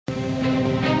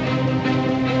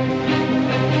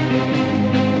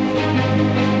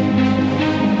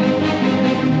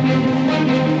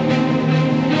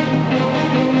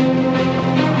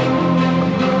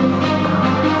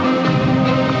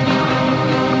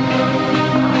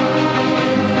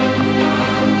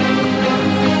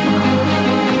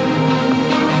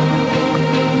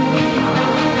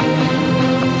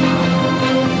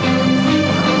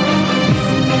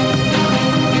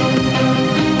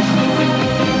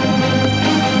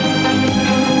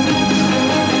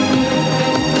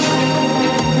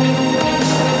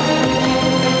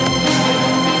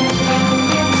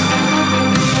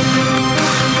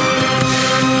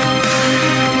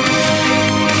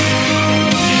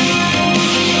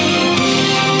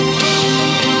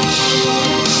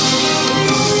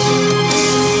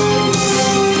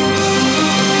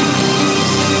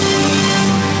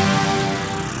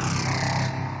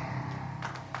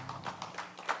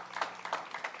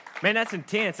Man, that's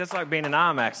intense. That's like being in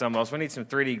IMAX almost. We need some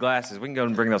 3D glasses. We can go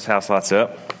and bring those house lights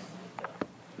up.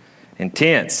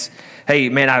 Intense. Hey,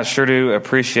 man, I sure do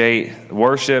appreciate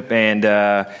worship. And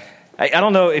I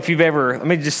don't know if you've ever, let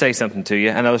me just say something to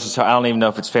you. I know I don't even know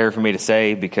if it's fair for me to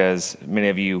say because many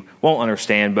of you won't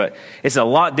understand, but it's a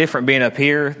lot different being up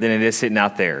here than it is sitting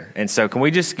out there. And so can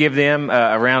we just give them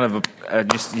a round of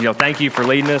thank you for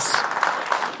leading us.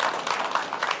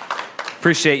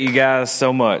 Appreciate you guys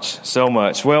so much, so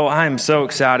much. Well, I am so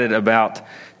excited about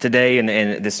today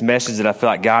and this message that I feel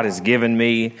like God has given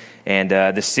me and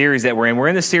the series that we're in. We're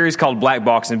in this series called Black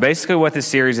Box, and basically what this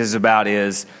series is about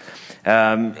is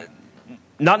not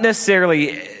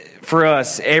necessarily for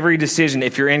us, every decision,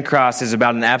 if you're in Christ, is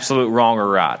about an absolute wrong or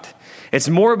right. It's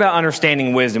more about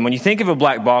understanding wisdom. When you think of a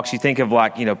black box, you think of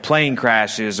plane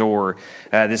crashes or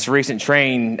this recent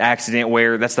train accident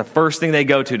where that's the first thing they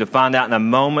go to find out in a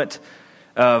moment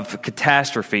of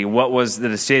catastrophe what was the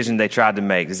decision they tried to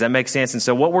make. Does that make sense? And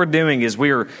so what we're doing is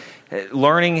we're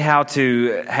learning how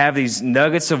to have these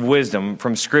nuggets of wisdom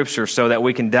from Scripture so that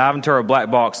we can dive into our black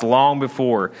box long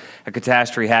before a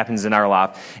catastrophe happens in our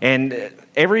life. And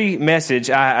every message,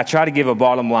 I try to give a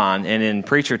bottom line, and in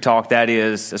Preacher Talk, that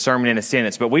is a sermon in a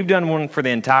sentence. But we've done one for the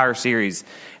entire series,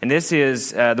 and this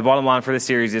is the bottom line for this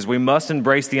series is we must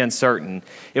embrace the uncertain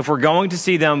if we're going to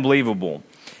see the unbelievable.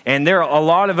 And there are a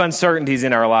lot of uncertainties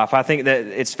in our life. I think that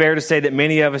it's fair to say that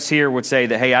many of us here would say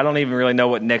that, hey, I don't even really know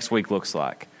what next week looks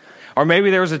like. Or maybe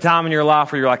there was a time in your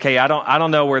life where you're like, hey, I don't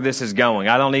know where this is going.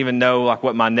 I don't even know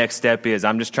what my next step is.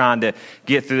 I'm just trying to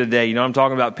get through the day. You know what I'm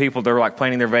talking about? People that are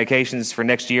planning their vacations for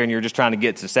next year and you're just trying to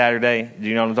get to Saturday. Do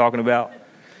you know what I'm talking about?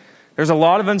 There's a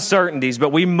lot of uncertainties,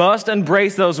 but we must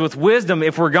embrace those with wisdom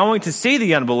if we're going to see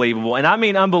the unbelievable. And I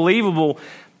mean unbelievable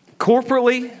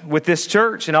corporately with this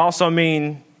church and also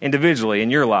mean individually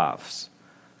in your lives.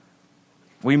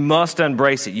 We must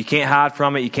embrace it. You can't hide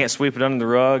from it. You can't sweep it under the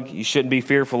rug. You shouldn't be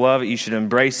fearful of it. You should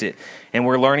embrace it. And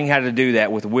we're learning how to do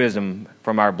that with wisdom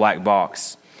from our black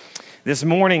box. This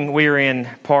morning, we are in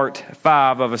part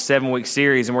 5 of a 7-week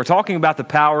series, and we're talking about the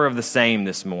power of the same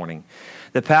this morning.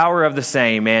 The power of the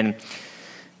same. And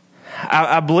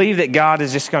I believe that God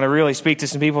is just going to really speak to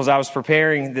some people. As I was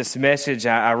preparing this message,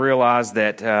 I realized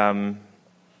that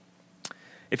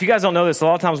if you guys don't know this, a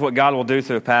lot of times what God will do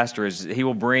through a pastor is he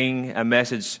will bring a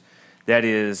message that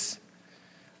is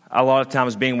a lot of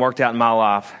times being worked out in my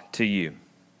life to you.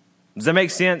 Does that make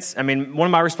sense? I mean, one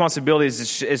of my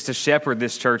responsibilities is to shepherd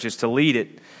this church, is to lead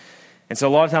it. And so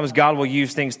a lot of times God will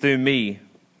use things through me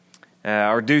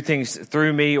or do things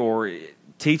through me or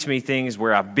teach me things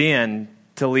where I've been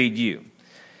to lead you.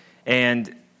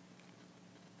 And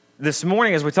this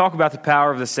morning as we talk about the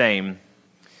power of the same,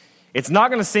 it's not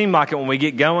going to seem like it when we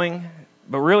get going,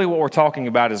 but really what we're talking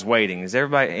about is waiting. Does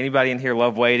anybody in here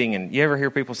love waiting? And you ever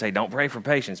hear people say, don't pray for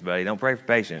patience, buddy, don't pray for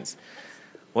patience.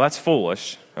 Well, that's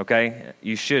foolish, okay?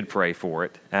 You should pray for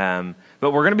it. But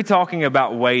we're going to be talking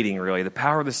about waiting, really, the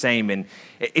power of the same. And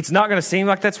it's not going to seem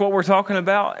like that's what we're talking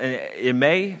about. And it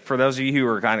may, for those of you who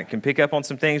are can pick up on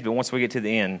some things, but once we get to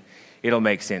the end, it'll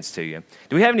make sense to you.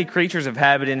 Do we have any creatures of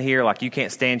habit in here? Like you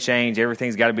can't stand change,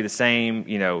 everything's got to be the same,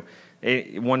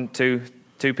 one, two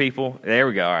people. There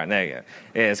we go. All right, there you go.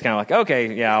 Yeah, it's kind of like,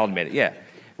 okay, yeah, I'll admit it. Yeah.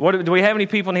 Do we have any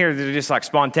people in here that are just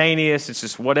spontaneous? It's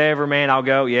just whatever, man, I'll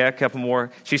go. Yeah, a couple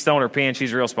more. She's throwing her pen.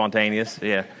 She's real spontaneous.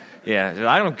 Yeah.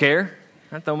 I don't care.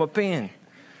 I throw my pen.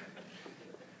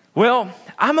 Well,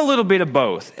 I'm a little bit of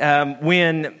both.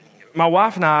 When my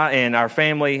wife and I and our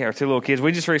family, our 2 little kids,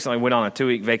 we just recently went on a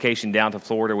 2-week vacation down to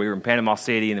Florida. We were in Panama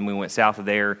City, and then we went south of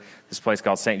there, this place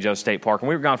called St. Joe State Park, and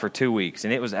we were gone for 2 weeks,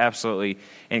 and it was absolutely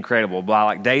incredible.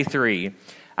 By day 3,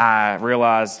 I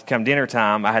realized come dinner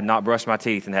time, I had not brushed my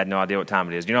teeth and had no idea what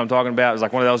time it is. You know what I'm talking about? It was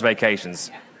like one of those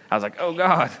vacations. I was like, oh,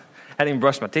 God, I hadn't even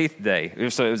brushed my teeth today.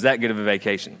 It was that good of a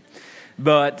vacation.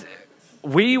 But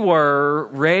we were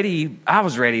ready. I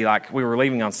was ready we were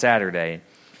leaving on Saturday.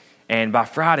 And by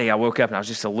Friday, I woke up and I was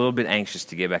just a little bit anxious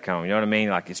to get back home. You know what I mean?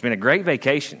 It's been a great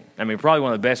vacation. I mean, probably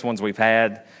one of the best ones we've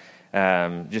had.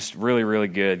 Just really, really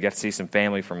good. Got to see some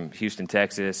family from Houston,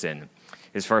 Texas, and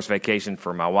his first vacation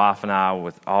for my wife and I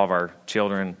with all of our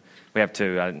children. We have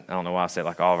 2. I don't know why I say all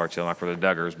of our children, for the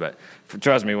Duggars, but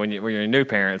trust me, when you're a new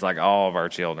parent, it's all of our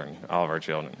children.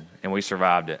 And we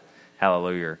survived it.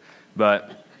 Hallelujah.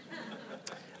 But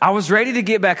I was ready to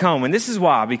get back home, and this is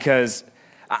why, because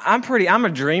I'm a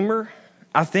dreamer.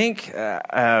 I think,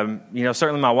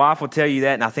 certainly my wife will tell you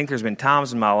that, and I think there's been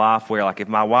times in my life where, if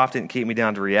my wife didn't keep me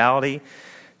down to reality,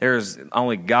 there's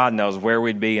only God knows where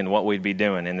we'd be and what we'd be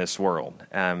doing in this world.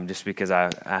 Just because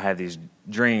I have these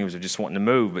dreams of just wanting to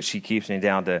move, but she keeps me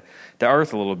down to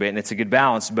earth a little bit, and it's a good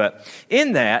balance. But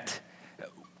in that,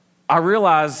 I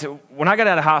realized when I got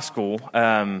out of high school,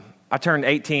 I turned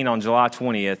 18 on July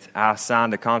 20th. I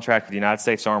signed a contract with the United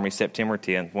States Army September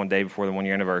 10th, one day before the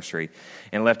one-year anniversary,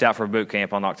 and left out for boot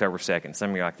camp on October 2nd. Some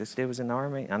of you are like, this dude was in the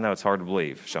Army? I know it's hard to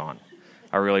believe, Sean.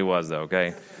 I really was, though,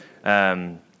 okay?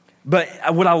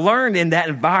 But what I learned in that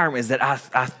environment is that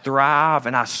I thrive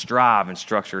and I strive in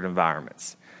structured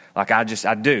environments. Like I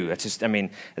do. It's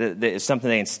something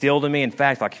they instilled in me. In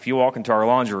fact, like if you walk into our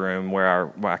laundry room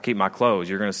where I keep my clothes,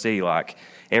 you're going to see like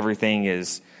everything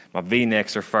is, my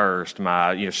V-necks are first,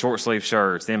 my short sleeve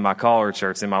shirts, then my collared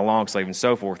shirts, then my long sleeve, and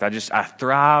so forth. I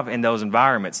thrive in those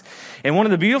environments. And one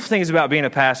of the beautiful things about being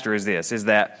a pastor is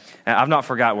that I've not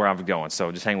forgot where I'm going,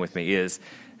 so just hang with me. Is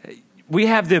we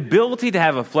have the ability to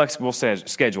have a flexible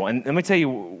schedule. And let me tell you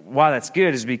why that's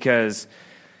good is because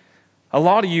a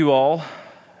lot of you all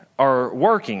are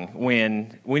working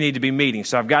when we need to be meeting.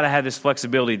 So I've got to have this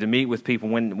flexibility to meet with people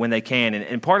when they can.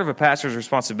 And part of a pastor's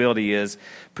responsibility is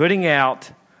putting out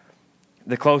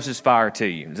the closest fire to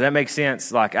you. Does that make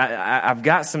sense? Like I've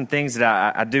got some things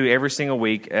that I do every single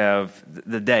week of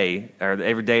the day, or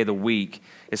every day of the week,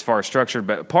 as far as structured.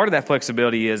 But part of that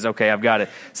flexibility is, okay, I've got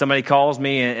somebody calls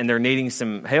me and they're needing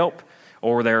some help,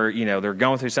 or they're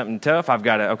going through something tough. I've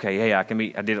got to, okay, hey, I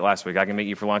did it last week. I can meet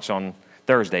you for lunch on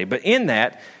Thursday. But in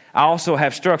that, I also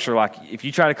have structure. Like if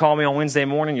you try to call me on Wednesday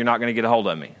morning, you're not going to get a hold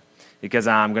of me because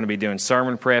I'm going to be doing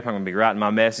sermon prep. I'm going to be writing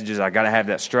my messages. I got to have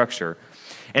that structure.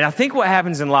 And I think what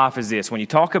happens in life is this. When you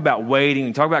talk about waiting, when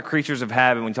you talk about creatures of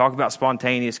habit, when you talk about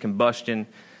spontaneous combustion,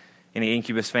 any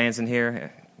Incubus fans in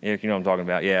here? Eric, you know what I'm talking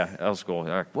about. Yeah, old school.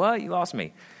 Like, what? You lost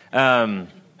me.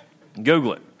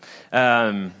 Google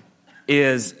it.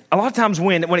 Is a lot of times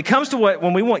when it comes to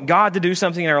when we want God to do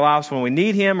something in our lives, when we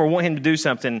need Him or want Him to do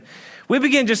something, we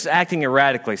begin just acting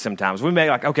erratically sometimes. We may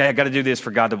like, okay, I got to do this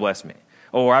for God to bless me.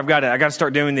 Or I got to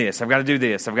start doing this. I've got to do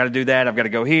this. I've got to do that. I've got to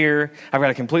go here. I've got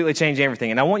to completely change everything.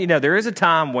 And I want you to know there is a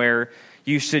time where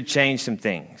you should change some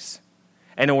things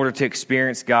in order to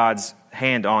experience God's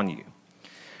hand on you.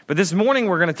 But this morning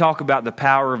we're going to talk about the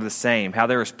power of the same, how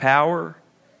there is power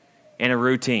in a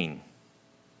routine.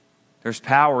 There's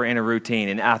power in a routine.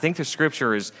 And I think the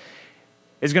scripture is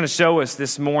going to show us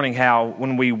this morning how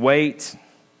when we wait,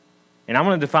 and I'm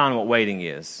going to define what waiting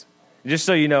is. Just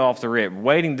so you know off the rip,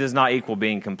 waiting does not equal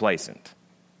being complacent.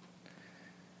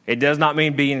 It does not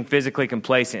mean being physically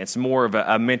complacent. It's more of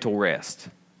a mental rest.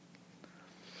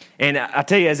 And I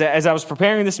tell you, as I was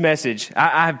preparing this message,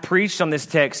 I have preached on this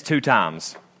text 2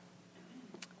 times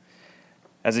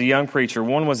as a young preacher.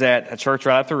 One was at a church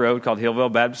right up the road called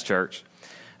Hillville Baptist Church.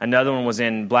 Another one was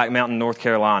in Black Mountain, North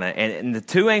Carolina. And the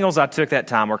 2 angles I took that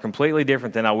time were completely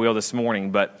different than I will this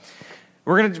morning. But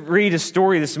we're going to read a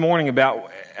story this morning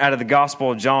out of the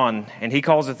Gospel of John, and he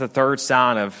calls it the third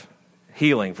sign of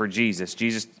healing for Jesus.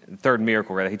 Jesus, the third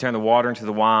miracle, rather. He turned the water into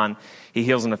the wine. He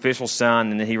heals an official's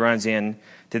son, and then he runs in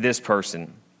to this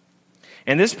person.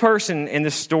 And this person in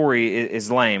this story is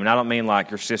lame, and I don't mean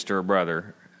like your sister or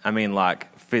brother. I mean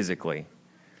like physically.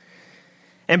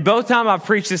 And both times I've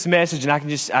preached this message, and I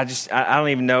don't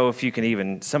even know if you can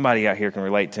even, somebody out here can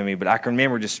relate to me, but I can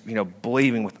remember just,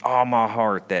 believing with all my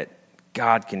heart that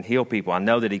God can heal people. I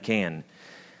know that He can.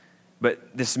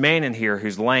 But this man in here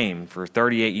who's lame for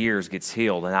 38 years gets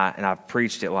healed, and I've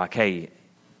preached it like, hey,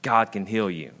 God can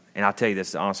heal you. And I'll tell you this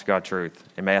is the honest to God truth.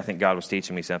 And I think God was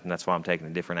teaching me something. That's why I'm taking a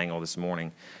different angle this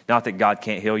morning. Not that God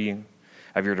can't heal you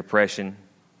of your depression,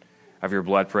 of your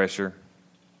blood pressure,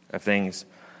 of things.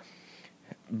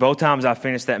 Both times I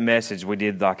finished that message, we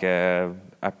did like a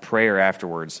prayer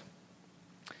afterwards.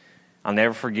 I'll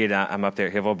never forget, I'm up there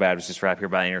at Hillville Baptist, just right up here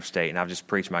by the interstate, and I've just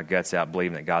preached my guts out,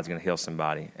 believing that God's going to heal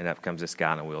somebody, and up comes this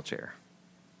guy in a wheelchair.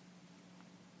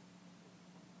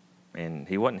 And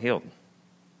he wasn't healed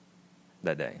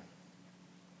that day.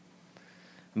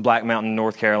 In Black Mountain,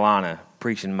 North Carolina,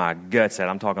 preaching my guts out.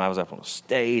 I was up on the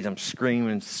stage, I'm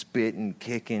screaming, spitting,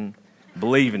 kicking,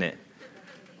 believing it.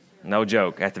 No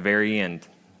joke. At the very end,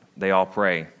 they all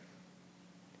pray.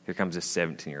 Here comes this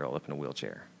 17-year-old up in a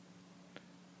wheelchair.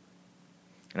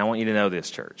 And I want you to know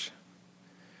this, church.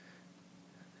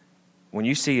 When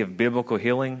you see a biblical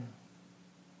healing,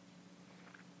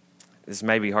 this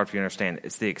may be hard for you to understand.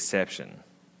 It's the exception.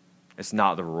 It's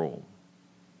not the rule.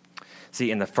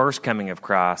 See, in the first coming of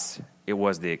Christ, it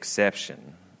was the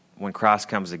exception. When Christ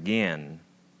comes again,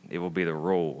 it will be the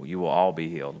rule. You will all be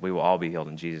healed. We will all be healed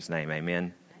in Jesus' name.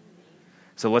 Amen?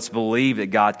 So let's believe that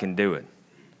God can do it.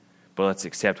 But let's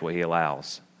accept what He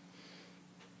allows.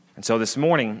 And so this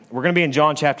morning, we're going to be in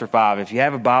John chapter 5. If you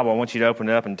have a Bible, I want you to open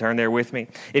it up and turn there with me.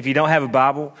 If you don't have a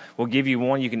Bible, we'll give you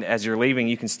one. You can, as you're leaving,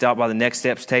 you can stop by the Next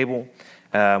Steps table.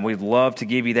 We'd love to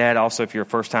give you that. Also, if you're a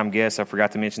first-time guest, I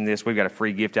forgot to mention this, we've got a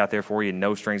free gift out there for you,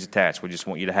 no strings attached. We just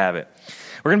want you to have it.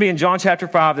 We're going to be in John chapter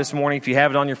 5 this morning. If you have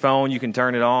it on your phone, you can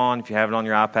turn it on. If you have it on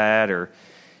your iPad, or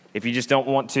if you just don't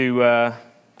want to,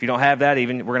 if you don't have that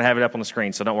even, we're going to have it up on the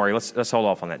screen, so don't worry. Let's hold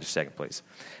off on that just a second, please.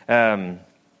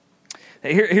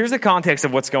 Here's the context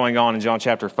of what's going on in John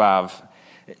chapter 5.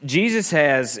 Jesus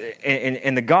has,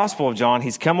 in the Gospel of John,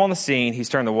 he's come on the scene. He's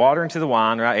turned the water into the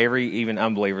wine, right? Even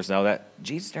unbelievers know that.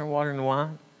 Jesus turned water into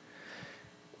wine.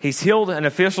 He's healed an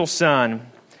official's son,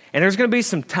 and there's going to be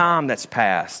some time that's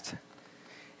passed.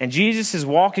 And Jesus is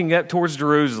walking up towards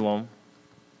Jerusalem,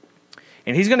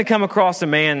 and he's going to come across a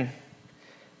man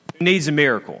who needs a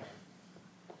miracle.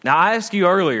 Now, I asked you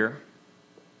earlier,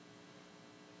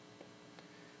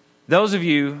 those of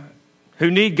you who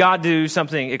need God to do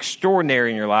something extraordinary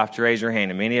in your life, to raise your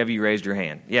hand. And many of you raised your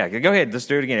hand. Yeah, go ahead. Let's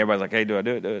do it again. Everybody's like, hey, do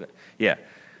it. Yeah.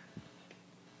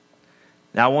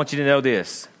 Now, I want you to know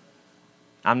this.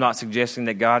 I'm not suggesting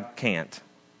that God can't,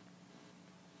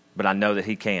 but I know that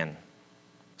he can.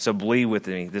 So believe with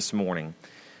me this morning.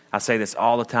 I say this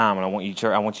all the time, and I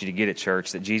want you to get it,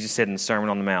 church, that Jesus said in the Sermon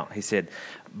on the Mount, he said,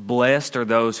 blessed are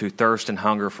those who thirst and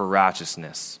hunger for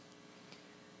righteousness.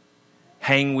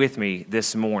 Hang with me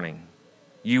this morning.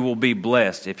 You will be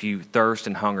blessed if you thirst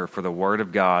and hunger for the Word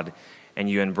of God and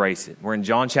you embrace it. We're in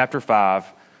John chapter 5,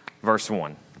 verse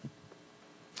 1.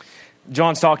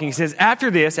 John's talking. He says, after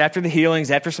the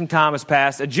healings, after some time has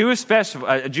passed, a Jewish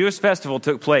festival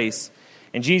took place,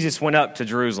 and Jesus went up to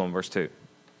Jerusalem, verse 2.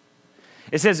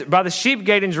 It says, by the sheep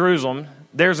gate in Jerusalem,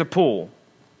 there's a pool.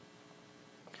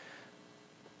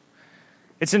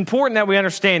 It's important that we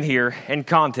understand here in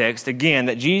context, again,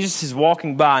 that Jesus is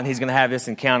walking by and he's going to have this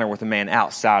encounter with a man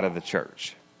outside of the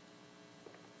church.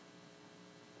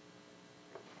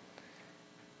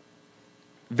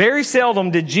 Very seldom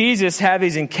did Jesus have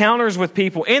these encounters with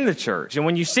people in the church. And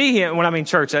when you see him, when I mean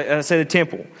church, I say the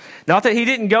temple. Not that he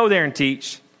didn't go there and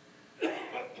teach,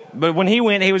 but when he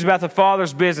went, he was about the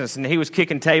Father's business and he was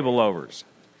kicking table overs.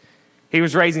 He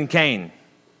was raising Cain.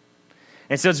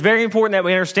 And so it's very important that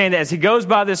we understand that as he goes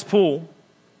by this pool,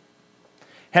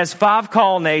 has 5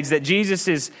 colonnades, that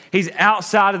he's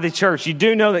outside of the church. You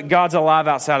do know that God's alive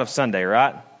outside of Sunday,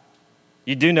 right?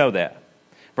 You do know that.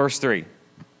 Verse 3.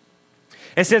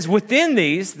 It says, within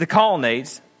these, the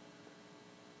colonnades,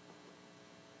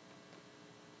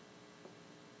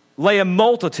 lay a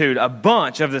multitude, a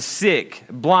bunch of the sick,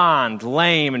 blind,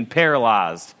 lame, and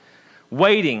paralyzed,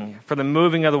 waiting for the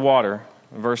moving of the water.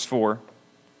 Verse 4.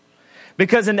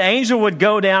 Because an angel would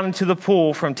go down into the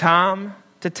pool from time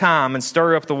to time and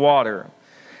stir up the water.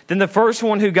 Then the first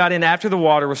one who got in after the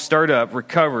water was stirred up,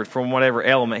 recovered from whatever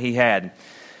ailment he had.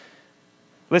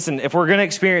 Listen, if we're going to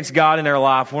experience God in our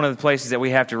life, one of the places that we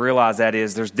have to realize that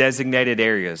is there's designated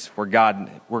areas where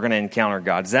we're going to encounter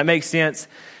God. Does that make sense?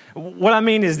 What I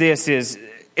mean is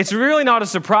it's really not a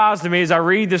surprise to me as I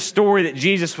read this story that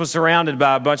Jesus was surrounded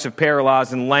by a bunch of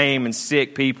paralyzed and lame and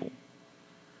sick people.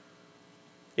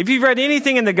 If you've read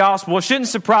anything in the gospel, it shouldn't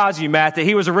surprise you, Matt, that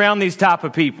he was around these type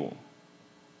of people.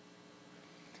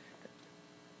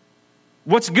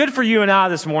 What's good for you and I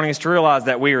this morning is to realize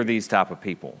that we are these type of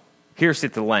people. Here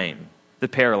sit the lame, the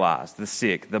paralyzed, the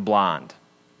sick, the blind.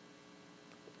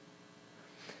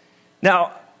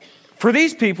 Now, for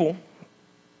these people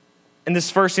in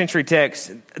this first century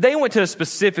text, they went to a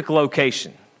specific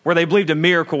location where they believed a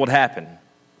miracle would happen.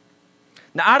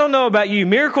 Now, I don't know about you.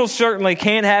 Miracles certainly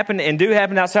can happen and do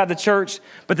happen outside the church,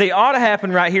 but they ought to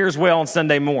happen right here as well on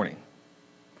Sunday morning.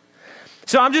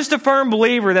 So I'm just a firm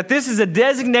believer that this is a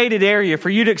designated area for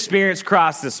you to experience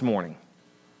Christ this morning.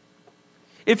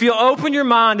 If you'll open your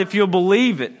mind, if you'll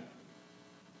believe it.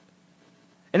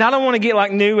 And I don't want to get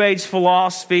like New Age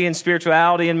philosophy and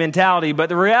spirituality and mentality, but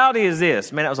the reality is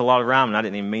this. Man, that was a lot of rhyming. I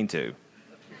didn't even mean to.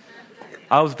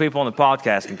 I hope the people on the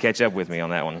podcast can catch up with me on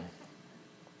that one.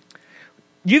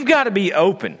 You've got to be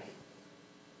open.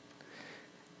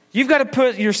 You've got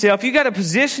to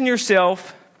position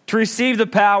yourself to receive the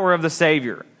power of the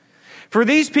Savior. For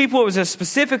these people, it was a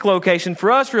specific location.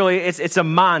 For us, really, it's a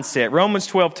mindset. Romans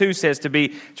 12:2 says to be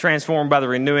transformed by the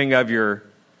renewing of your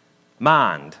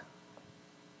mind.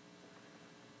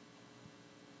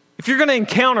 If you're going to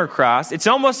encounter Christ, it's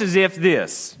almost as if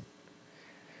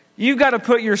you've got to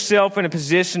put yourself in a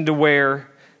position to where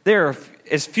there are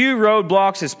as few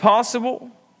roadblocks as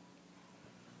possible,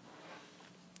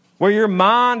 where your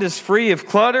mind is free of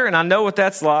clutter, and I know what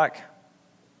that's like.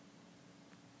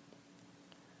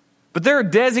 But there are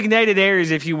designated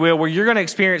areas, if you will, where you're going to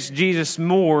experience Jesus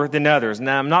more than others.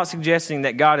 Now, I'm not suggesting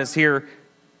that God is here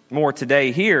more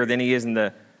today here than he is in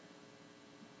the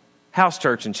house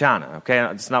church in China, okay?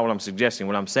 That's not what I'm suggesting.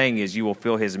 What I'm saying is you will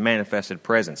feel his manifested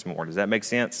presence more. Does that make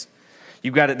sense?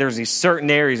 You've got it. There's these certain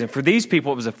areas, and for these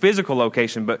people, it was a physical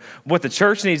location, but what the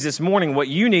church needs this morning, what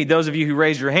you need, those of you who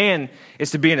raised your hand,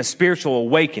 is to be in a spiritual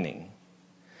awakening.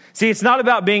 See, it's not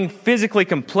about being physically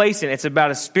complacent. It's about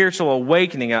a spiritual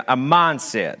awakening, a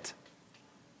mindset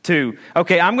to,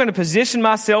 okay, I'm going to position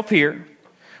myself here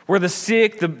where the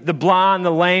sick, the blind,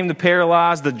 the lame, the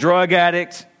paralyzed, the drug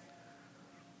addict,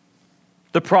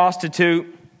 the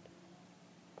prostitute,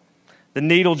 the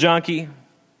needle junkie.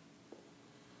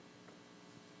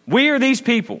 We are these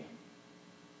people.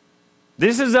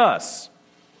 This is us.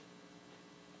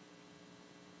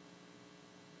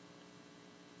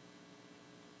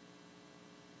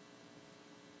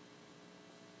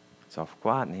 It's awful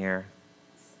quiet in here.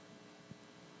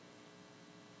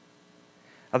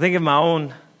 I think of my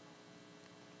own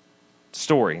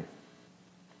story,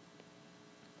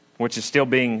 which is still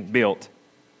being built.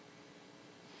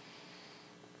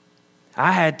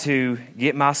 I had to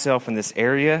get myself in this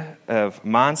area of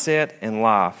mindset and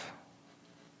life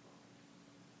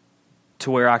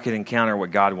to where I could encounter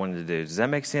what God wanted to do. Does that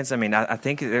make sense? I mean, I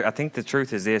think the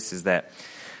truth is this, is that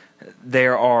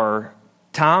there are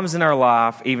times in our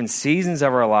life, even seasons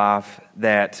of our life,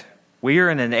 that we are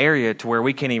in an area to where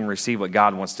we can't even receive what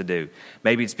God wants to do.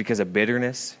 Maybe it's because of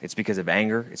bitterness. It's because of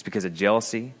anger. It's because of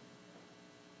jealousy,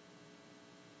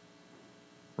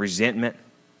 resentment.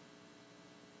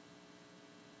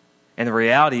 And the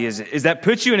reality is that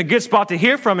puts you in a good spot to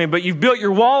hear from him, but you've built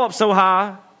your wall up so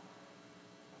high.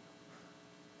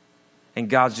 And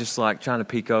God's just like trying to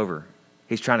peek over.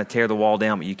 He's trying to tear the wall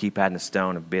down, but you keep adding a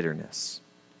stone of bitterness.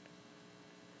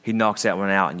 He knocks that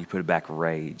one out and you put it back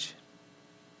rage.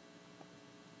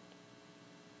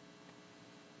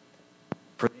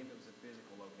 For them, it was a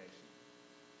physical location.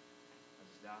 I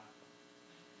just die.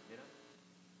 Get up.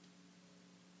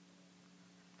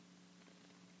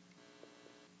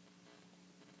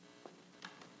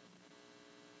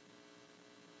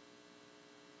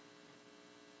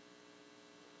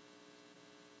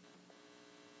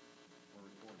 We're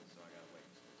recording, so I gotta wait.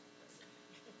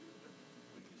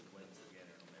 We just blend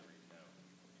together and I'll never even know.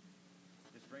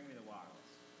 Just bring me the wireless.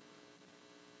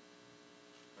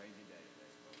 Crazy day today,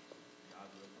 folks. God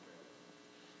will prevail.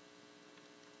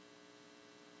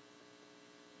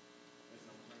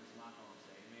 Listen, I'm going to turn this mic on and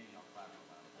say amen. Y'all clap real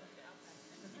loud. Okay? I'm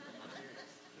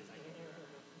serious. Because I can hear it.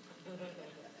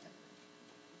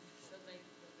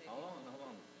 Hold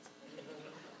on.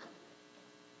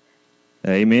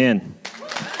 Amen.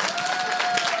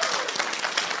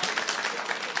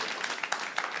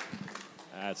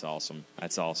 That's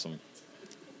awesome.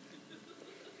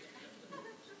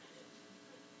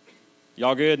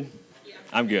 Y'all good? Yeah.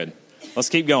 I'm good. Let's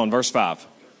keep going. Verse 5.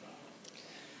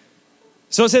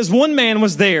 So it says, one man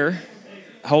was there.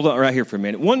 Hold on right here for a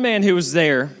minute. One man who was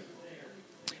there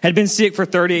had been sick for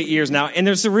 38 years now. And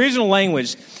there's original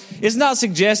language. It's not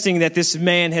suggesting that this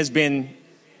man has been,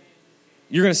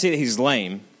 you're going to see that he's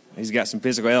lame. He's got some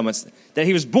physical ailments. That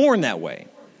he was born that way.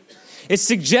 It's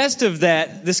suggestive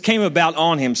that this came about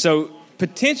on him. So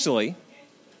potentially,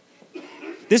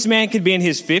 this man could be in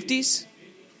his 50s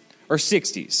or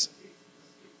 60s.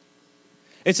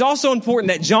 It's also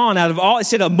important that John, out of all, it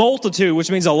said a multitude,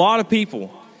 which means a lot of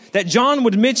people, that John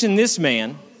would mention this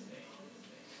man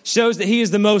shows that he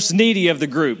is the most needy of the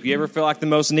group. You ever feel like the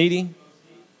most needy?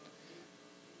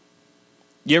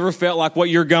 You ever felt like what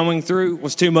you're going through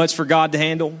was too much for God to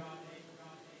handle?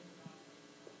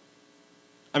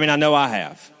 I mean, I know I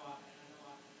have.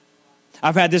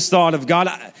 I've had this thought of God,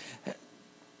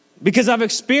 because I've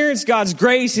experienced God's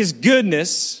grace, his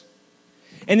goodness,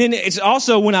 and then it's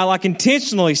also when I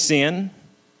intentionally sin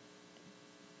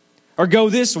or go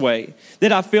this way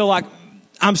that I feel like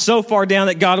I'm so far down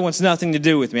that God wants nothing to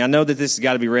do with me. I know that this has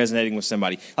got to be resonating with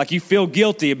somebody. Like you feel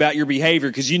guilty about your behavior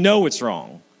because you know it's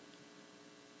wrong.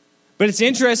 But it's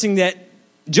interesting that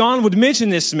John would mention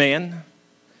this man.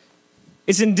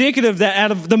 It's indicative that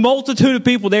out of the multitude of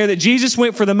people there, that Jesus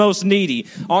went for the most needy.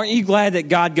 Aren't you glad that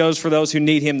God goes for those who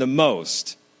need him the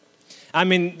most? I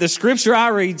mean, the scripture I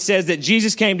read says that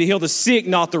Jesus came to heal the sick,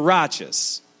 not the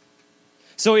righteous.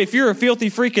 So if you're a filthy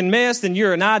freaking mess, then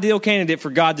you're an ideal candidate for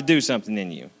God to do something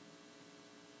in you.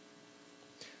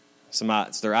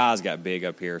 Their eyes got big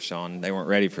up here, Sean. They weren't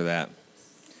ready for that.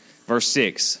 Verse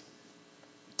 6.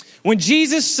 When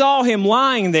Jesus saw him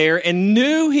lying there and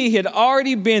knew he had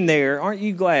already been there, aren't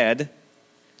you glad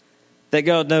That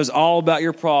God knows all about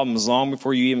your problems long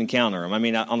before you even encounter them. I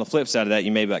mean, on the flip side of that,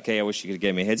 you may be like, hey, I wish you could have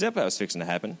given me a heads up that was fixing to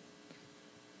happen.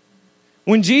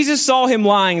 When Jesus saw him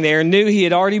lying there and knew he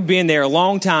had already been there a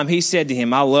long time, he said to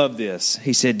him, I love this.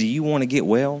 He said, do you want to get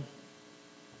well?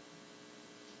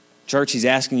 Church, he's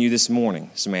asking you this morning,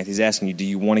 Samantha, he's asking you, do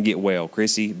you want to get well?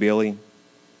 Chrissy, Billy?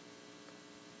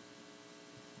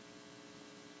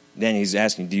 Then he's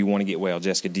asking, do you want to get well?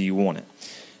 Jessica, do you want it?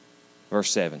 Verse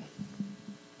 7.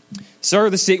 Sir,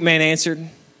 the sick man answered,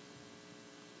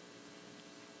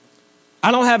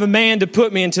 I don't have a man to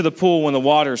put me into the pool when the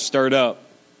water's stirred up.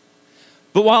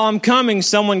 But while I'm coming,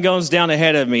 someone goes down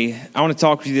ahead of me. I want to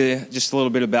talk to you just a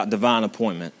little bit about divine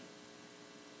appointment.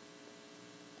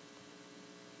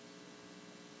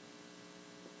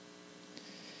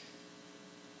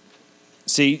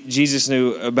 See, Jesus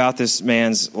knew about this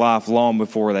man's life long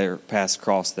before they passed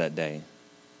across that day.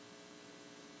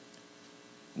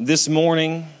 This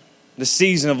morning, the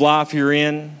season of life you're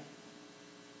in,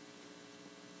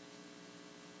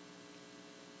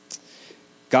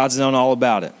 God's known all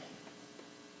about it.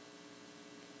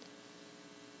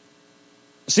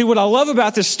 See, what I love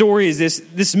about this story is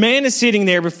this man is sitting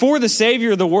there before the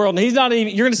Savior of the world, and he's not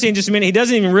even, you're going to see in just a minute, he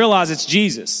doesn't even realize it's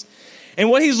Jesus. And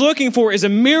what he's looking for is a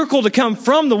miracle to come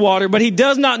from the water, but he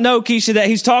does not know, Keisha, that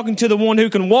he's talking to the one who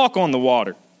can walk on the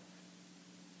water.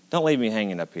 Don't leave me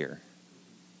hanging up here.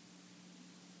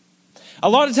 A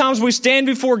lot of times we stand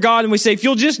before God and we say, if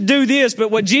you'll just do this, but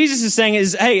what Jesus is saying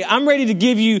is, hey, I'm ready to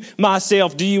give you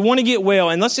myself. Do you want to get well?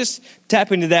 And let's just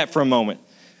tap into that for a moment.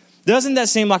 Doesn't that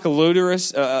seem like a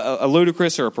ludicrous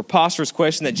or a preposterous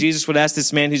question that Jesus would ask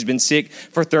this man who's been sick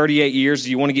for 38 years? Do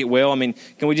you want to get well? I mean,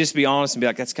 can we just be honest and be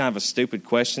like, that's kind of a stupid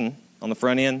question on the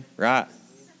front end, right?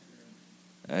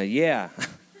 Yeah,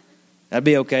 that'd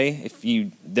be okay if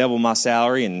you double my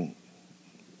salary and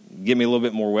get me a little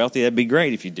bit more wealthy. That'd be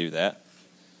great if you do that.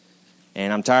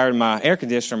 And I'm tired of my air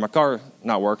conditioner in my car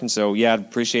not working, so yeah, I'd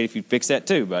appreciate if you'd fix that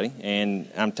too, buddy. And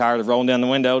I'm tired of rolling down the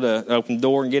window to open the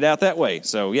door and get out that way,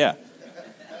 so yeah.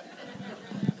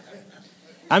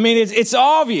 I mean, it's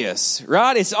obvious,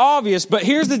 right? It's obvious, but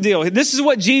here's the deal. This is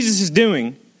what Jesus is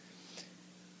doing.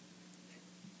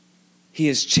 He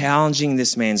is challenging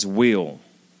this man's will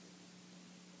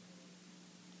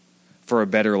for a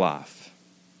better life.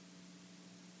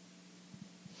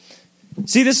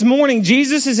 See, this morning,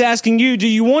 Jesus is asking you, do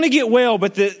you want to get well?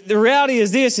 But the reality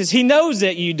is this, is he knows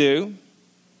that you do,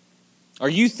 or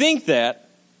you think that,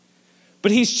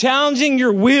 but he's challenging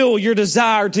your will, your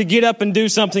desire to get up and do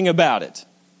something about it.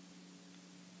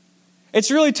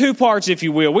 It's really two parts, if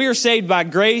you will. We are saved by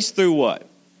grace through what?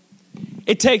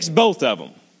 It takes both of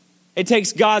them. It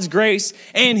takes God's grace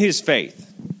and his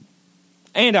faith,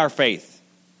 and our faith.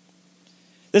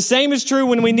 The same is true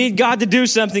when we need God to do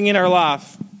something in our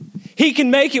life. He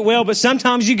can make it well, but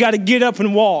sometimes you got to get up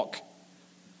and walk.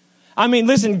 I mean,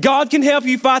 listen, God can help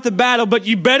you fight the battle, but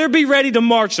you better be ready to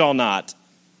march all night.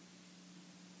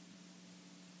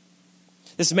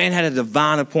 This man had a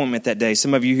divine appointment that day.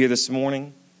 Some of you here this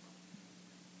morning,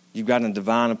 you've got a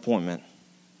divine appointment.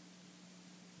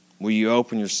 Will you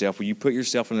open yourself? Will you put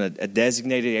yourself in a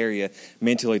designated area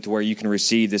mentally to where you can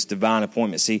receive this divine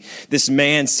appointment? See, this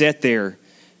man sat there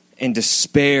in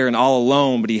despair and all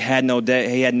alone, but he had no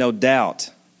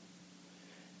doubt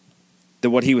that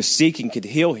what he was seeking could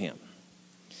heal him.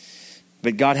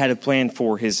 But God had a plan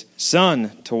for his son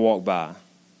to walk by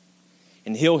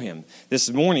and heal him.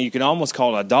 This morning, you can almost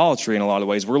call it idolatry in a lot of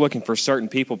ways. We're looking for certain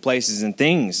people, places, and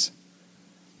things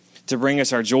to bring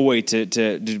us our joy,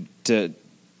 to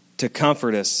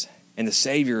comfort us. And the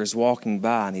Savior is walking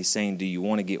by and he's saying, do you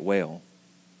want to get well?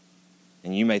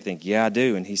 And you may think, yeah, I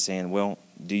do. And he's saying, well,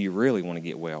 do you really want to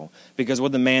get well? Because what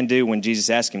did the man do when Jesus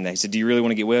asked him that? He said, do you really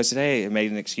want to get well? He said, hey, it made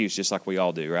an excuse just like we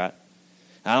all do, right?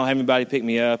 I don't have anybody pick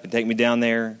me up and take me down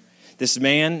there. This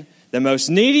man, the most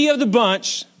needy of the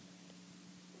bunch,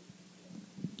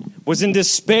 was in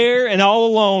despair and all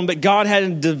alone, but God had a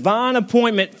divine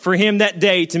appointment for him that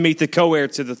day to meet the co-heir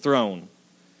to the throne.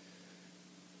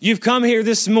 You've come here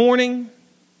this morning,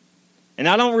 and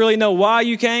I don't really know why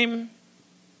you came.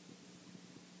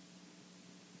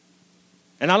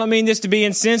 And I don't mean this to be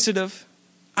insensitive.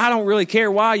 I don't really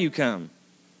care why you come.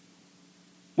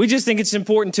 We just think it's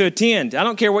important to attend. I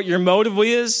don't care what your motive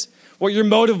is, what your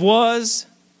motive was.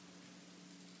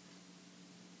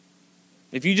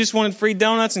 If you just wanted free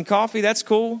donuts and coffee, that's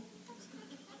cool.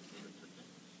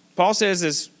 Paul says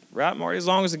this, right, Marty? As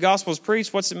long as the gospel is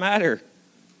preached, what's it matter?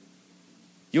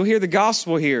 You'll hear the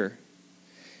gospel here.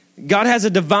 God has a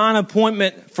divine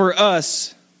appointment for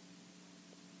us.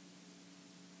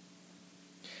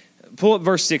 Pull up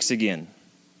verse 6 again.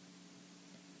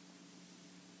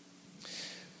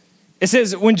 It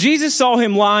says, when Jesus saw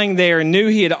him lying there and knew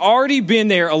he had already been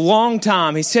there a long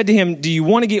time, he said to him, do you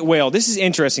want to get well? This is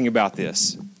interesting about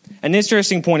this. An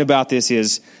interesting point about this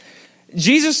is,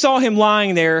 Jesus saw him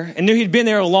lying there and knew he'd been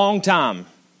there a long time.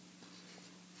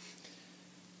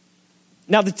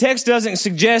 Now, the text doesn't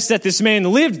suggest that this man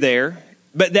lived there,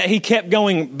 but that he kept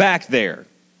going back there.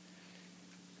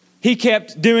 He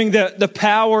kept doing the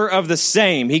power of the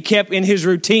same. He kept in his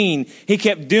routine. He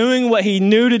kept doing what he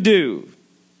knew to do.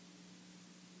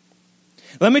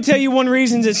 Let me tell you one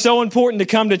reason it's so important to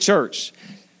come to church.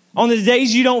 On the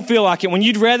days you don't feel like it, when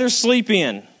you'd rather sleep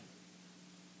in.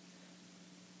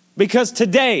 Because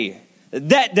today,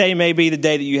 that day may be the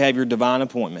day that you have your divine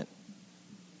appointment.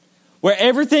 Where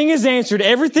everything is answered,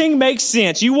 everything makes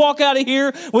sense. You walk out of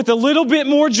here with a little bit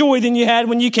more joy than you had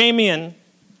when you came in.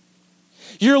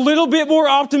 You're a little bit more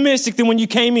optimistic than when you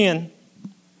came in.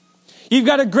 You've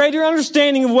got a greater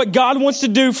understanding of what God wants to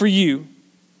do for you.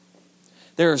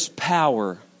 There is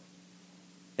power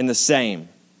in the same.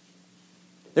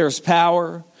 There is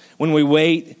power when we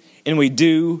wait and we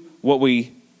do what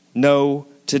we know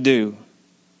to do.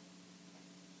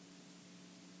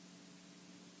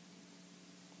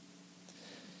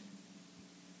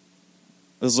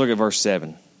 Let's look at verse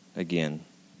 7 again.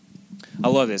 I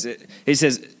love this. He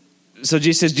says, so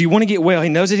Jesus says, do you want to get well? He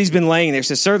knows that he's been laying there. He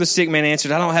says, sir, the sick man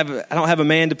answered, I don't have a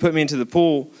man to put me into the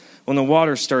pool when the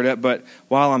water stirred up, but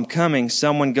while I'm coming,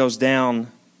 someone goes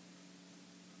down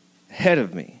ahead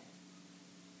of me.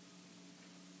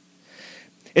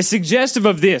 It's suggestive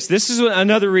of this. This is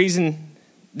another reason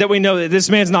that we know that this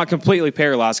man's not completely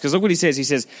paralyzed. Because look what he says. He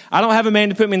says, I don't have a man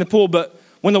to put me in the pool, but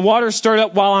when the water stirred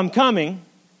up while I'm coming,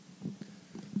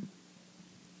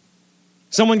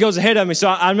 someone goes ahead of me. So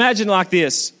I imagine like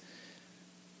this.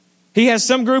 He has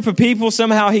some group of people.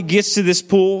 Somehow he gets to this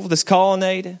pool, this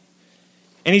colonnade,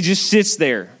 and he just sits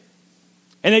there.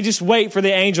 And they just wait for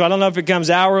the angel. I don't know if it comes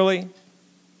hourly.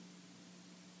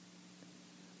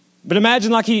 But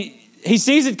imagine like he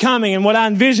sees it coming, and what I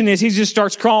envision is he just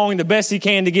starts crawling the best he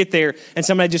can to get there, and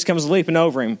somebody just comes leaping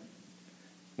over him. And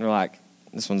they're like,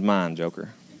 this one's mine, Joker.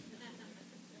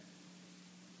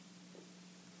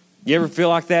 You ever feel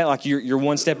like that? Like you're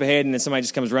one step ahead, and then somebody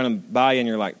just comes running by you, and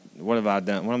you're like, what have I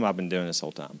done? What have I been doing this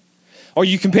whole time? Or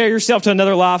you compare yourself to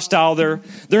another lifestyle. They're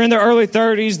in their early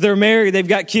 30s. They're married. They've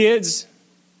got kids.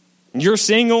 And you're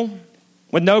single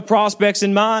with no prospects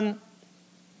in mind.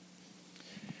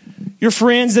 Your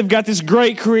friends have got this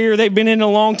great career. They've been in a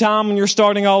long time, and you're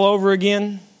starting all over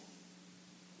again.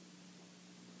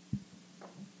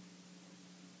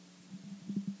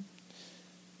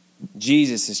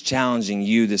 Jesus is challenging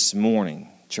you this morning,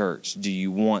 church. Do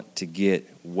you want to get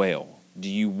well? Do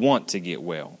you want to get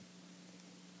well?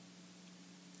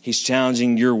 He's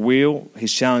challenging your will.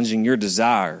 He's challenging your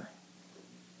desire.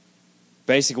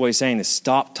 Basically what he's saying is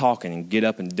stop talking and get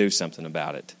up and do something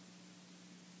about it.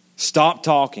 Stop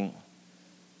talking.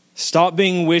 Stop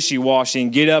being wishy-washy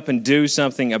and get up and do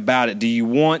something about it. Do you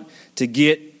want to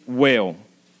get well?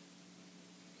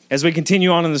 As we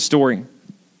continue on in the story,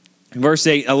 verse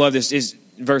 8, I love this, is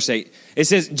verse 8. It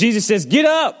says, Jesus says, get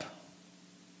up.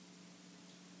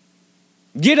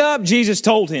 Get up, Jesus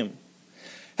told him.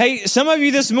 Hey, some of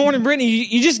you this morning, Brittany,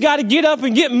 you just got to get up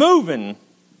and get moving.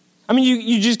 I mean,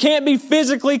 you just can't be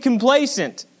physically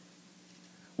complacent.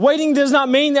 Waiting does not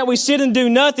mean that we sit and do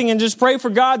nothing and just pray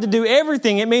for God to do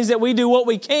everything. It means that we do what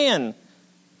we can.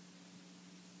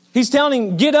 He's telling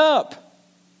him, get up.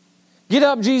 Get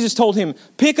up, Jesus told him.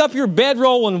 Pick up your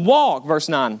bedroll and walk. Verse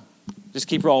 9. Just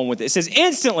keep rolling with it. It says,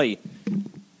 instantly.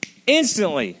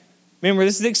 Instantly. Remember,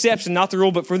 this is the exception, not the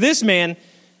rule. But for this man,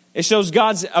 it shows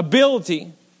God's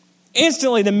ability.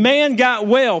 Instantly, the man got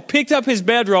well, picked up his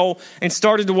bedroll, and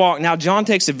started to walk. Now, John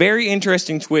takes a very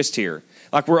interesting twist here.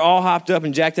 Like we're all hopped up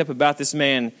and jacked up about this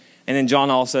man, and then John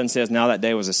all of a sudden says, now that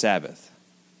day was a Sabbath.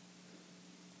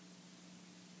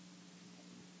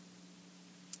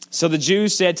 So the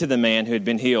Jews said to the man who had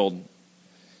been healed,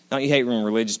 don't you hate when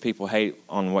religious people hate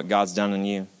on what God's done in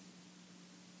you?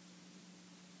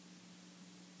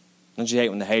 Don't you hate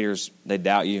when the haters, they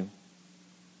doubt you?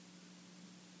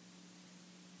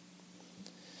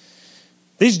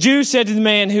 These Jews said to the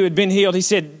man who had been healed, he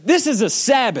said, this is a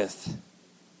Sabbath.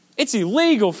 It's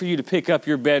illegal for you to pick up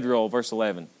your bedroll, verse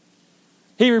 11.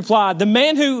 He replied, the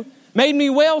man who made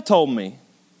me well told me,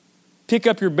 pick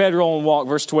up your bedroll and walk,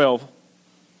 verse 12.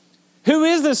 Who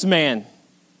is this man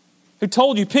who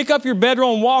told you, pick up your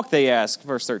bedroll and walk, they asked,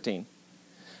 verse 13.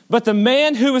 But the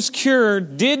man who was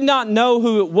cured did not know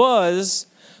who it was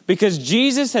because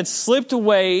Jesus had slipped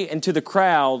away into the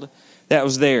crowd that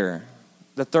was there.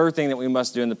 The third thing that we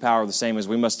must do in the power of the same is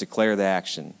we must declare the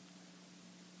action.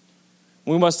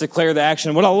 We must declare the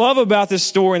action. What I love about this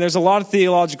story, and there's a lot of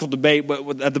theological debate,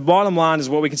 but at the bottom line is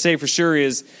what we can say for sure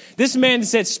is this man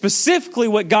said specifically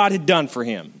what God had done for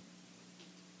him.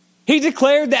 He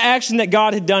declared the action that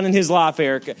God had done in his life,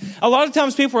 Erica. A lot of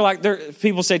times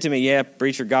people say to me, yeah,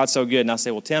 preacher, God's so good. And I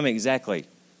say, well, tell me exactly,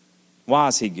 why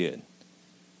is he good?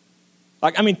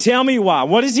 Tell me why.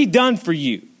 What has he done for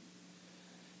you?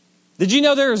 Did you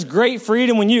know there is great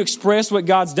freedom when you express what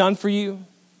God's done for you?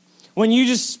 When you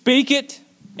just speak it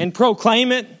and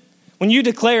proclaim it, when you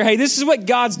declare, hey, this is what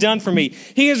God's done for me.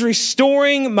 He is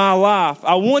restoring my life.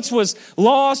 I once was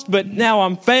lost, but now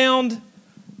I'm found.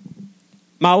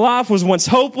 My life was once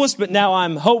hopeless, but now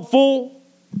I'm hopeful.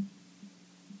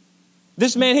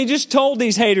 This man, he just told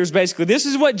these haters basically, this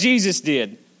is what Jesus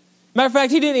did. Matter of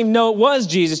fact, he didn't even know it was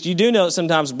Jesus. You do know that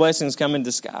sometimes blessings come in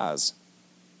disguise.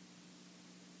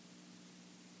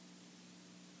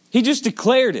 He just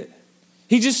declared it.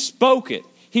 He just spoke it.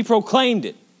 He proclaimed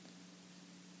it.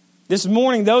 This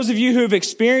morning, those of you who have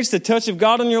experienced the touch of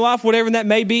God in your life, whatever that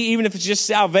may be, even if it's just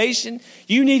salvation,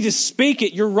 you need to speak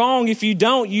it. You're wrong if you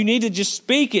don't. You need to just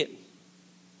speak it.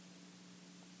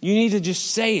 You need to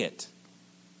just say it.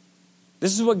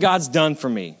 This is what God's done for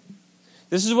me.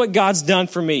 This is what God's done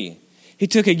for me. He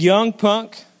took a young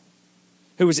punk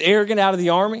who was arrogant out of the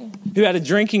army, who had a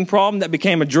drinking problem that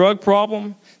became a drug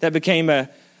problem, that became a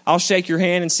I'll shake your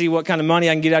hand and see what kind of money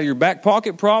I can get out of your back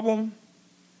pocket problem.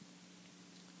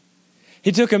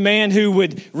 He took a man who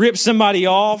would rip somebody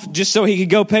off just so he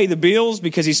could go pay the bills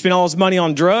because he spent all his money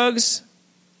on drugs.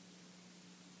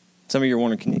 Some of you are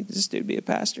wondering, can this dude be a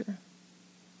pastor?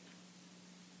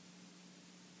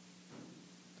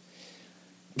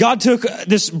 God took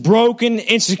this broken,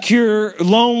 insecure,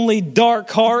 lonely, dark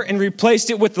heart and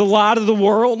replaced it with the light of the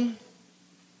world.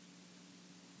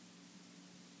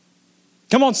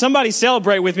 Come on, somebody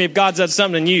celebrate with me if God's done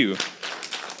something in you.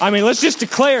 Let's just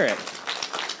declare it.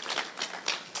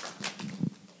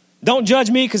 Don't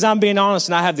judge me because I'm being honest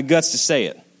and I have the guts to say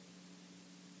it.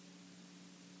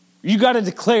 You got to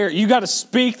declare it. You got to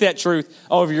speak that truth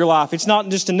over your life. It's not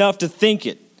just enough to think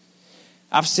it.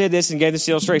 I've said this and gave this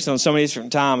illustration on so many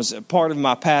different times. Part of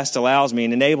my past allows me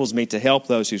and enables me to help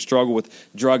those who struggle with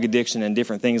drug addiction and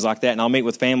different things like that. And I'll meet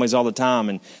with families all the time.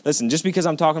 And listen, just because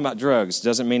I'm talking about drugs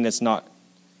doesn't mean it's not.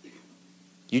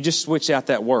 You just switch out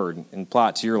that word and apply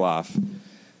it to your life.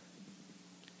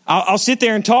 I'll sit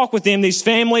there and talk with them, these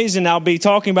families, and I'll be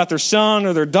talking about their son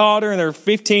or their daughter, and they're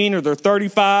 15 or they're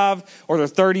 35 or they're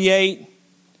 38.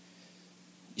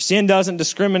 Sin doesn't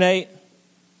discriminate.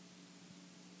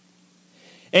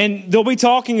 And they'll be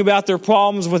talking about their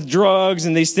problems with drugs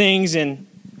and these things, and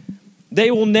they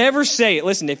will never say it.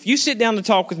 Listen, if you sit down to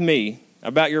talk with me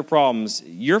about your problems,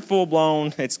 you're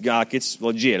full-blown, it's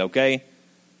legit, okay?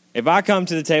 If I come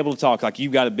to the table to talk,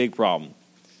 you've got a big problem.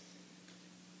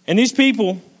 And these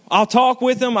people, I'll talk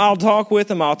with them. And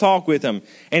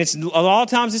it's a lot of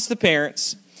times it's the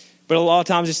parents, but a lot of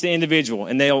times it's the individual.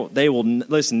 And they will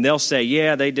listen, they'll say,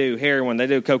 yeah, they do heroin, they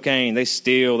do cocaine, they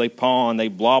steal, they pawn, they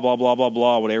blah, blah, blah, blah,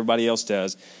 blah, what everybody else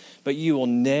does. But you will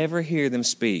never hear them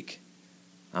speak,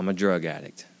 I'm a drug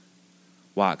addict.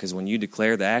 Why? Because when you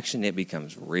declare the action, it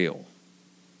becomes real.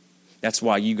 That's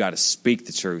why you got to speak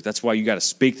the truth. That's why you got to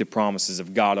speak the promises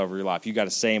of God over your life. You got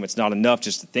to say them. It's not enough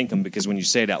just to think them, because when you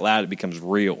say it out loud, it becomes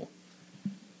real.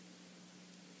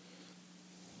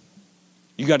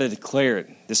 You got to declare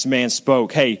it. This man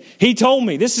spoke. Hey, he told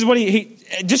me. This is what he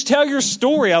just tell your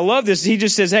story. I love this. He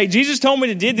just says, hey, Jesus told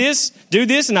me to do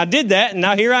this, and I did that, and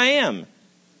now here I am.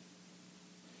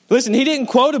 Listen, he didn't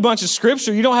quote a bunch of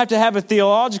scripture. You don't have to have a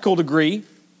theological degree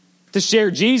to share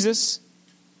Jesus.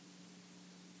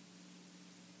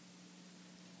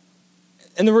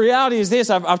 And the reality is this,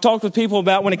 I've talked with people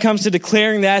about when it comes to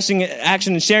declaring the action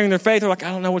and sharing their faith, they're like, I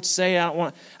don't know what to say. I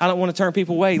don't want to turn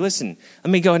people away. Listen,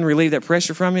 let me go ahead and relieve that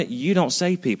pressure from you. You don't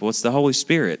save people. It's the Holy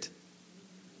Spirit.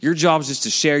 Your job is just to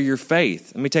share your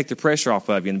faith. Let me take the pressure off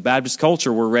of you. In the Baptist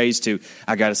culture, we're raised to,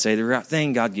 I got to say the right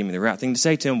thing. God, give me the right thing to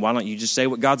say to him. Why don't you just say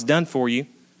what God's done for you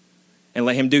and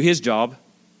let him do his job?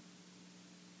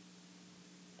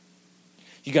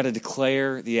 You got to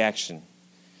declare the action.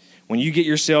 When you get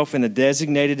yourself in the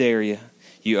designated area,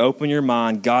 you open your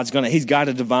mind, he's got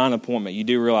a divine appointment. You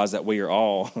do realize that we are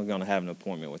all going to have an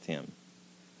appointment with him.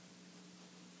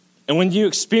 And when you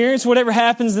experience whatever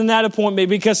happens in that appointment,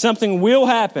 because something will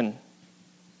happen,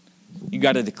 you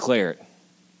got to declare it.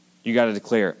 You got to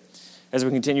declare it. As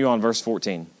we continue on, verse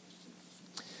 14.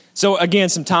 So again,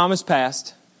 some time has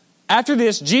passed. After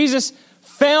this, Jesus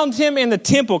found him in the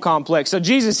temple complex. So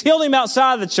Jesus healed him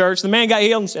outside of the church. The man got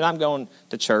healed and said, I'm going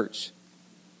to church.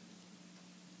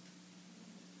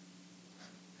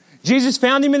 Jesus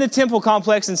found him in the temple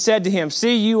complex and said to him,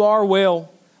 "See, you are well."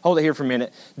 Hold it here for a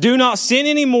minute. "Do not sin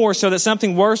anymore so that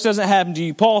something worse doesn't happen to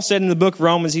you." Paul said in the book of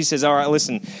Romans, he says, all right,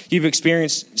 listen, you've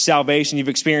experienced salvation, you've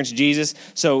experienced Jesus,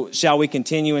 so shall we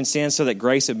continue in sin so that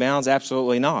grace abounds?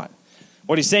 Absolutely not.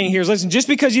 What he's saying here is, listen, just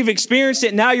because you've experienced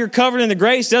it, now you're covered in the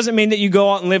grace, doesn't mean that you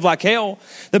go out and live like hell.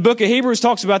 The book of Hebrews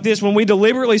talks about this. When we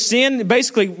deliberately sin,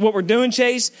 basically what we're doing,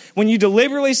 Chase, when you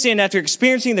deliberately sin after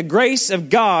experiencing the grace of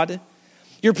God,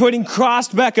 you're putting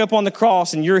Christ back up on the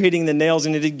cross and you're hitting the nails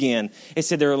in it again. It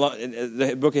said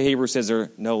the book of Hebrews says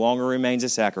there no longer remains a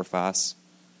sacrifice.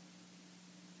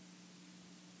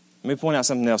 Let me point out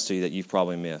something else to you that you've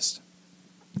probably missed.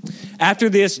 After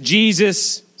this,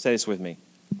 Jesus, say this with me,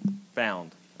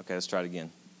 found. Okay, let's try it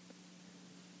again.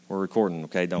 We're recording,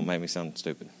 okay? Don't make me sound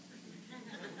stupid.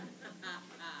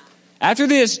 After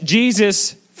this,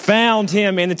 Jesus found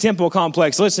him in the temple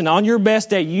complex. Listen, on your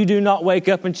best day, you do not wake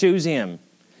up and choose him.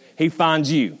 He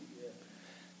finds you.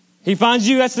 He finds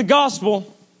you. That's the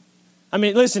gospel. I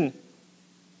mean, listen.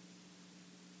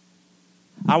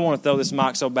 I want to throw this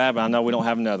mic so bad, but I know we don't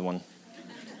have another one.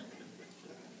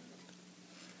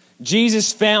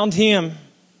 Jesus found him.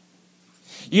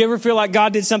 You ever feel like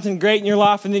God did something great in your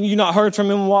life and then you've not heard from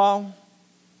him in a while?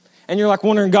 And you're like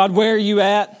wondering, God, where are you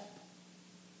at?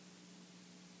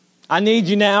 I need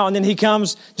you now. And then he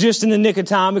comes just in the nick of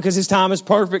time because his time is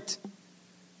perfect.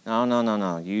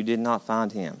 No. You did not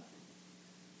find him.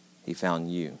 He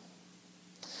found you.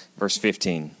 Verse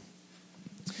 15.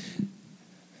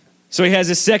 So he has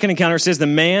his second encounter. It says, the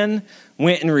man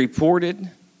went and reported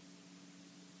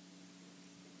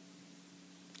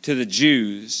to the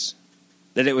Jews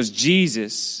that it was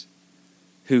Jesus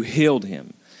who healed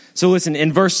him. So listen,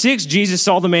 in verse 6, Jesus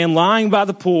saw the man lying by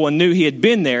the pool and knew he had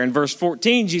been there. In verse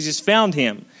 14, Jesus found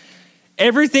him.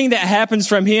 Everything that happens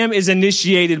from him is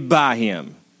initiated by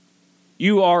him.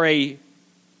 You are a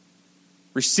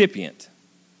recipient.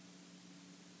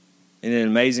 Isn't it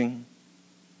amazing?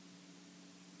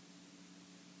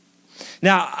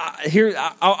 Now, here,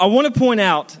 I want to point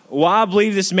out why I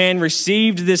believe this man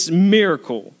received this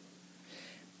miracle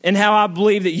and how I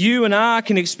believe that you and I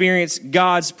can experience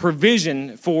God's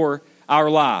provision for our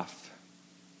life.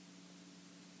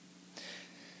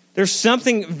 There's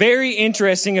something very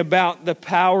interesting about the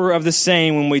power of the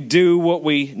saying when we do what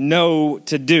we know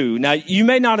to do. Now, you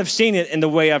may not have seen it in the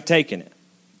way I've taken it.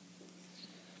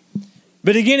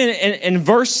 But again, in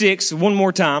verse 6, one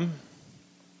more time,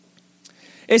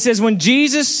 it says, when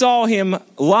Jesus saw him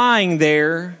lying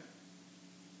there,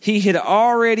 he had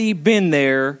already been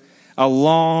there a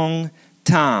long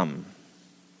time.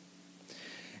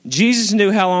 Jesus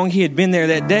knew how long he had been there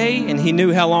that day, and he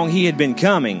knew how long he had been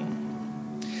coming.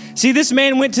 See, this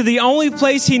man went to the only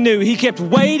place he knew. He kept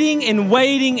waiting and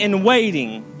waiting and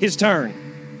waiting his turn.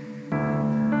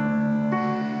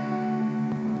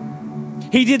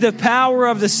 He did the power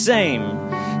of the same.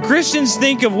 Christians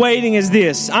think of waiting as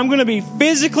this. I'm going to be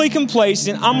physically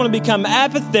complacent. I'm going to become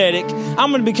apathetic.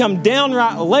 I'm going to become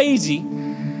downright lazy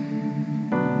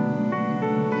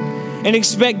and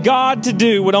expect God to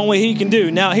do what only he can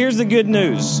do. Now, here's the good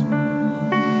news,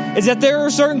 is that there are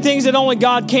certain things that only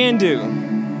God can do.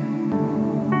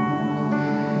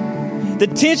 The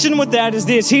tension with that is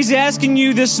this. He's asking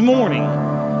you this morning,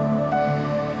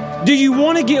 do you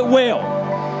want to get well?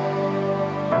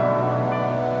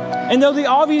 And though the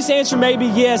obvious answer may be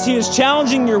yes, he is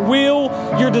challenging your will,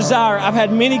 your desire. I've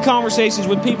had many conversations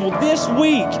with people this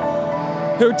week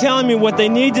who are telling me what they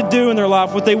need to do in their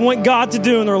life, what they want God to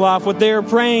do in their life, what they are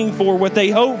praying for, what they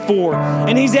hope for.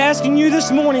 And he's asking you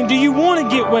this morning, do you want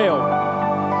to get well?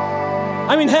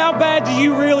 I mean, how bad do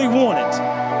you really want it?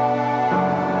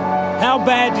 How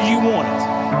bad do you want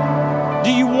it?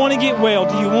 Do you want to get well?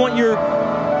 Do you want your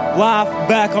life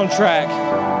back on track?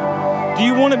 Do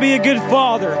you want to be a good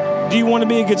father? Do you want to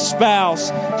be a good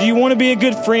spouse? Do you want to be a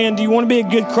good friend? Do you want to be a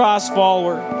good Christ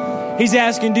follower? He's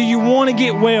asking, do you want to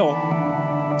get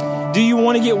well? Do you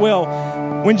want to get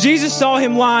well? When Jesus saw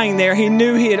him lying there, he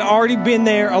knew he had already been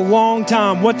there a long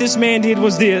time. What this man did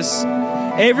was this.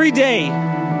 Every day,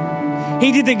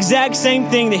 he did the exact same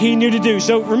thing that he knew to do.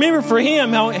 So remember, for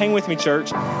him, hang with me,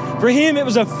 church. For him, it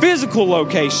was a physical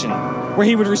location where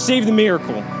he would receive the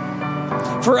miracle.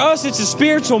 For us, it's a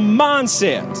spiritual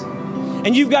mindset.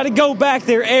 And you've got to go back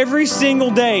there every single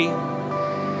day.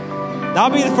 I'll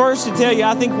be the first to tell you,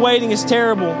 I think waiting is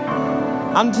terrible.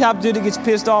 I'm the type of dude that gets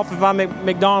pissed off if I'm at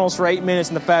McDonald's for 8 minutes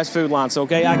in the fast food line. So,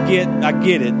 okay, I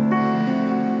get it.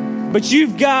 But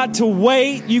you've got to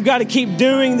wait. You've got to keep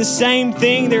doing the same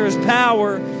thing. There is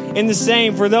power in the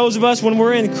same. For those of us, when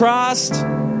we're in Christ,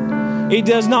 it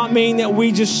does not mean that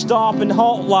we just stop and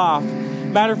halt life.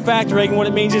 Matter of fact, Reagan, what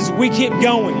it means is we keep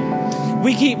going.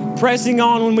 We keep pressing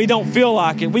on when we don't feel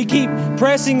like it. We keep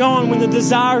pressing on when the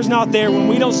desire's not there, when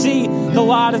we don't see the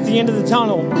light at the end of the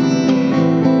tunnel.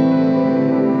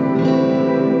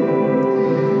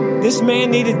 This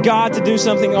man needed God to do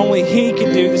something only He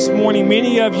could do. This morning,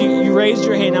 many of you raised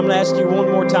your hand. I'm going to ask you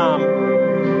one more time.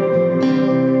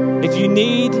 If you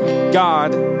need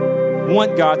God,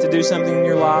 want God to do something in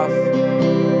your life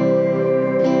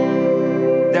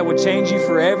that would change you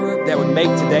forever, that would make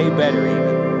today better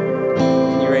even,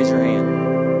 can you raise your hand?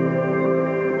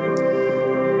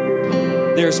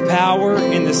 There's power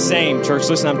in the same. Church,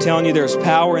 listen, I'm telling you, there's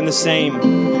power in the same.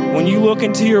 When you look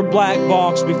into your black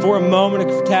box before a moment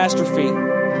of catastrophe,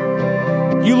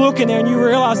 you look in there and you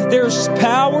realize that there's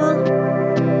power.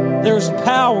 There's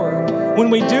power when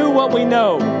we do what we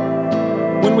know.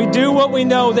 When we do what we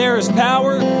know, there is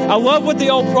power. I love what the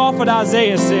old prophet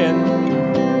Isaiah said.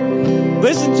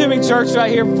 Listen to me, church,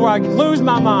 right here before I lose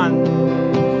my mind.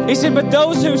 He said, but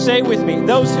those who, say it with me,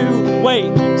 those who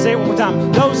wait, say it one more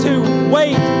time, those who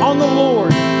wait on the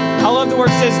Lord. I love the word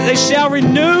it says, they shall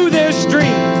renew their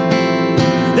strength.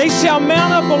 They shall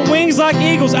mount up on wings like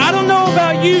eagles. I don't know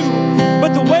about you,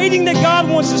 but the waiting that God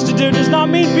wants us to do does not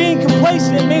mean being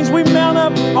complacent. It means we mount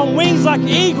up on wings like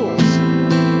eagles.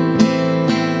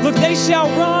 Look, they shall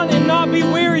run and not be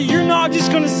weary. You're not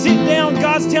just going to sit down.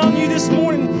 God's telling you this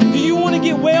morning, do you want to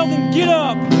get well? Then get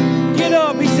up. Get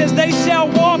up. He says they shall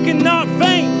walk and not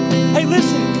faint. Hey,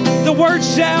 listen, the word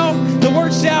shall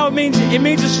means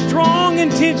a strong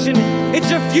intention. It's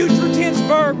a future tense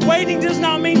verb. Waiting does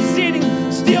not mean sitting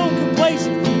still and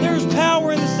complacent. There's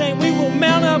power in the same. We will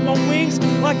mount up on wings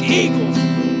like eagles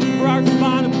for our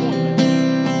divine appointment.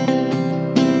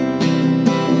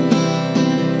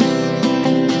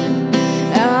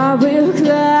 I will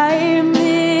climb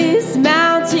this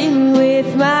mountain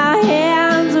with my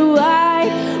hands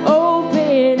wide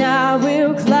open. I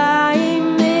will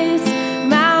climb this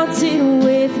mountain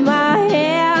with my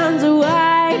hands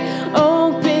wide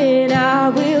open. I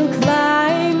will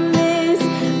climb this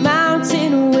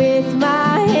mountain with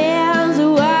my hands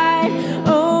wide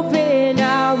open.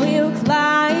 I will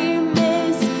climb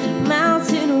this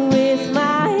mountain with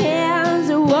my hands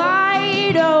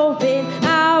wide open.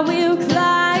 I will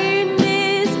climb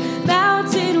this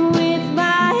mountain with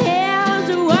my hands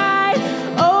wide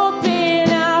open.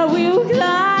 I will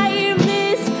climb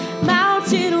this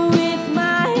mountain with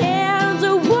my hands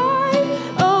wide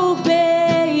open.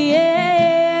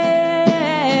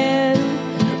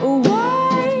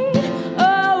 Wide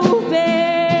open.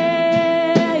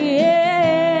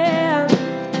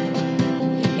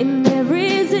 And there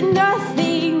is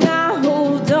nothing I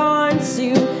hold on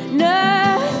to.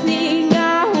 Nothing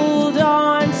I hold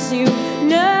on to.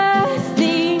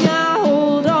 Nothing I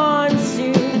hold on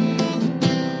to.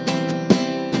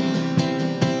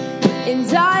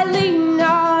 And I lean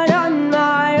not on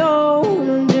my own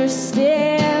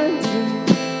understanding.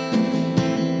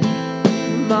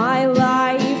 My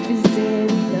life is in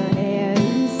the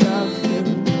hands of the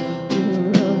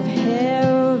ruler of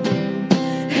heaven.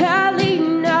 I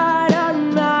lean not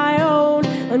on my own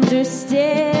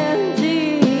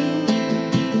understanding.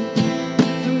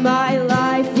 For my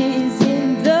life is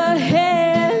in the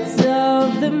hands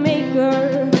of the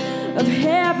maker of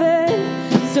heaven.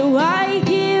 So I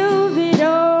give it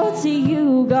all to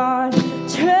you, God,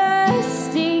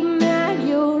 trusting that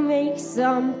you'll make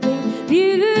something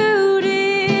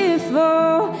beautiful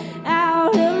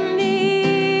out of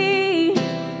me.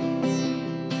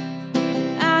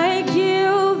 I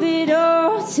give it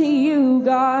all to you,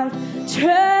 God,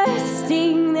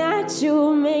 trusting that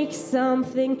you'll make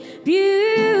something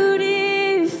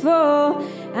beautiful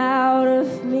out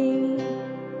of me.